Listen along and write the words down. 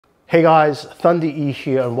Hey guys, Thunder E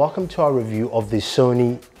here and welcome to our review of the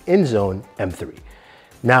Sony INZONE M3.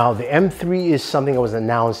 Now the M3 is something that was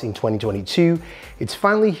announced in 2022. It's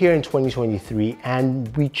finally here in 2023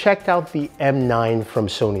 and we checked out the M9 from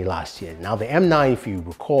Sony last year. Now the M9, if you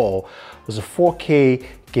recall, was a 4K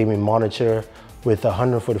gaming monitor with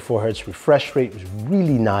 144 Hz refresh rate. It was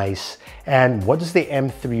really nice. And what does the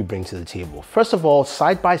M3 bring to the table? First of all,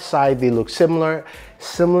 side by side, they look similar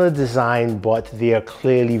design, but they are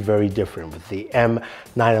clearly very different. With the M9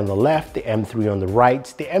 on the left, the M3 on the right,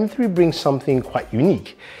 the M3 brings something quite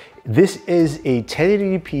unique. This is a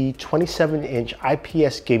 1080p 27-inch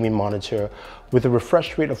IPS gaming monitor with a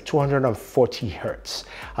refresh rate of 240 Hz.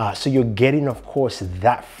 So you're getting, of course,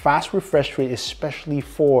 that fast refresh rate, especially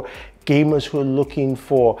for gamers who are looking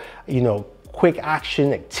for, quick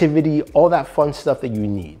action, activity, all that fun stuff that you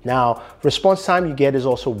need. Now, response time you get is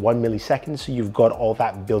also 1 millisecond, so you've got all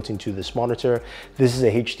that built into this monitor. This is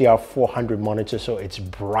a HDR 400 monitor, so it's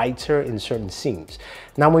brighter in certain scenes.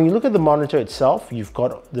 Now, when you look at the monitor itself, you've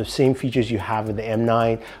got the same features you have in the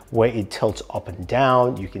M9, where it tilts up and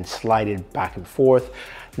down, you can slide it back and forth.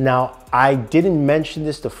 Now, I didn't mention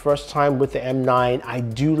this the first time with the M9. I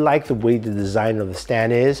do like the way the design of the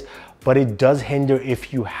stand is, but it does hinder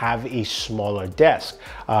if you have a smaller desk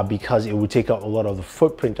because it would take up a lot of the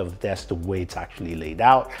footprint of the desk the way it's actually laid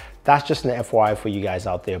out. That's just an FYI for you guys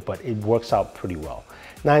out there, but it works out pretty well.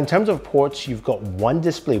 Now, in terms of ports, you've got one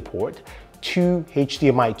display port, two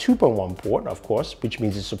HDMI 2.1 port, of course, which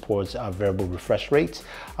means it supports variable refresh rates.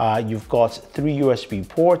 You've got 3 USB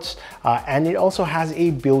ports, and it also has a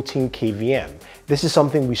built-in KVM. This is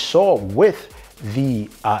something we saw with the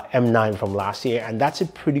M9 from last year, and that's a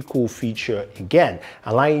pretty cool feature, again,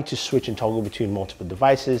 allowing you to switch and toggle between multiple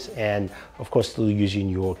devices and of course still using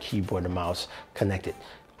your keyboard and mouse connected.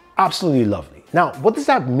 Absolutely lovely. Now, what does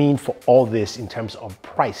that mean for all this in terms of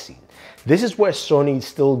pricing? This is where Sony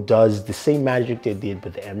still does the same magic they did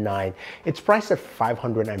with the M9. It's priced at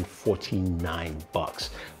 $549,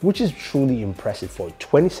 which is truly impressive for a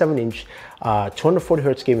 27-inch, 240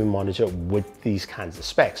 Hz gaming monitor with these kinds of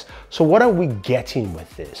specs. So what are we getting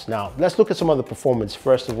with this? Now, let's look at some of the performance.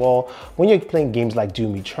 First of all, when you're playing games like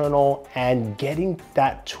Doom Eternal, and getting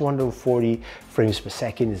that 240 frames per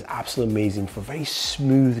second is absolutely amazing for very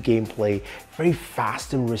smooth gameplay, very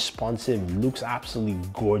fast and responsive, looks absolutely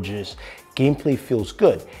gorgeous. Gameplay feels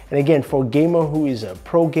good. And again, for a gamer who is a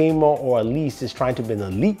pro gamer or at least is trying to be an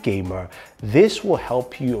elite gamer, this will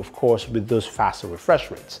help you, of course, with those faster refresh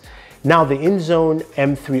rates. Now, the INZONE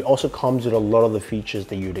M3 also comes with a lot of the features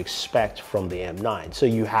that you'd expect from the M9. So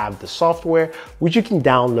you have the software, which you can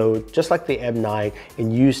download just like the M9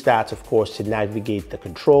 and use that, of course, to navigate the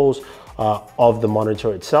controls of the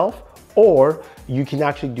monitor itself. Or you can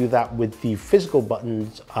actually do that with the physical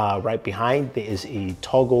buttons right behind. There is a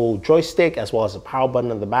toggle joystick as well as a power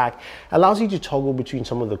button on the back. Allows you to toggle between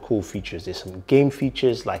some of the cool features. There's some game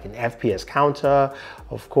features like an FPS counter.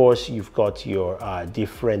 Of course, you've got your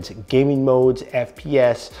different gaming modes,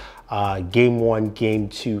 FPS, Game 1, Game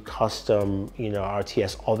 2, custom,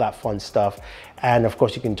 RTS, all that fun stuff. And of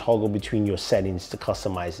course, you can toggle between your settings to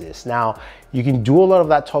customize this. Now, you can do a lot of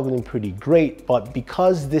that toggling pretty great, but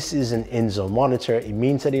because this is an INZONE monitor, it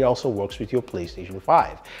means that it also works with your PlayStation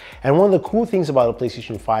 5. And one of the cool things about the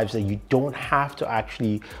PlayStation 5 is that you don't have to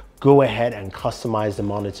actually go ahead and customize the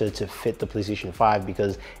monitor to fit the PlayStation 5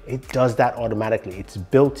 because it does that automatically. It's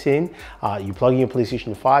built in. You plug in your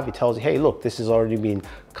PlayStation 5, it tells you, hey, look, this has already been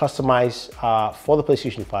customized for the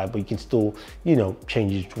PlayStation 5, but you can still,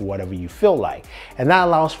 change it to whatever you feel like. And that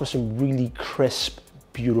allows for some really crisp,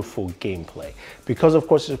 beautiful gameplay. Because of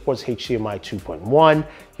course it supports HDMI 2.1,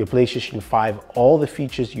 your PlayStation 5, all the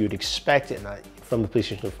features you'd expect from the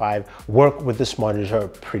PlayStation 5 work with this monitor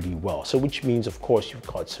pretty well. So which means, of course, you've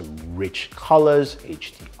got some rich colors,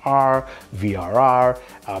 HDR, VRR,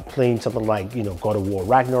 playing something like, God of War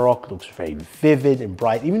Ragnarok looks very vivid and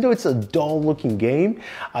bright. Even though it's a dull looking game,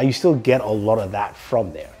 you still get a lot of that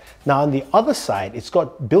from there. Now on the other side, it's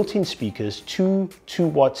got built-in speakers, two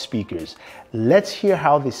 2-watt speakers. Let's hear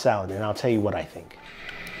how they sound and I'll tell you what I think.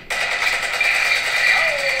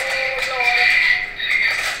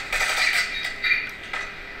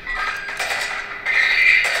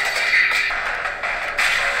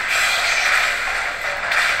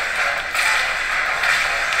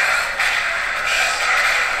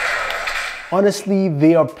 Honestly,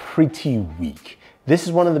 they are pretty weak. This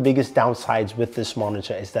is one of the biggest downsides with this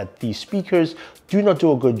monitor, is that the speakers do not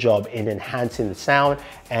do a good job in enhancing the sound.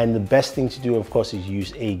 And the best thing to do, of course, is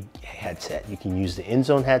use a headset. You can use the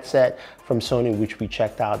INZONE headset from Sony, which we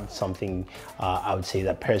checked out. It's something I would say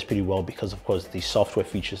that pairs pretty well because, of course, the software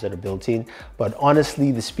features that are built in. But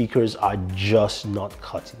honestly, the speakers are just not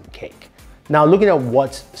cutting the cake. Now, looking at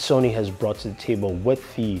what Sony has brought to the table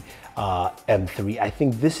with the M3, I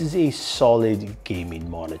think this is a solid gaming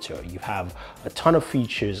monitor. You have a ton of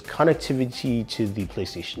features, connectivity to the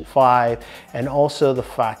PlayStation 5, and also the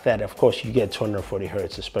fact that, of course, you get 240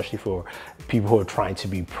 Hertz, especially for people who are trying to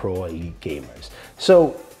be pro elite gamers.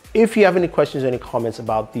 So if you have any questions or any comments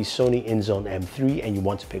about the Sony INZONE M3 and you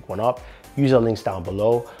want to pick one up, use our links down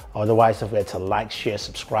below. Otherwise, don't forget to like, share,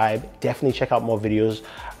 subscribe. Definitely check out more videos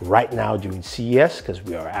right now during CES because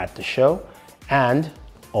we are at the show. And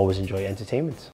always enjoy entertainment.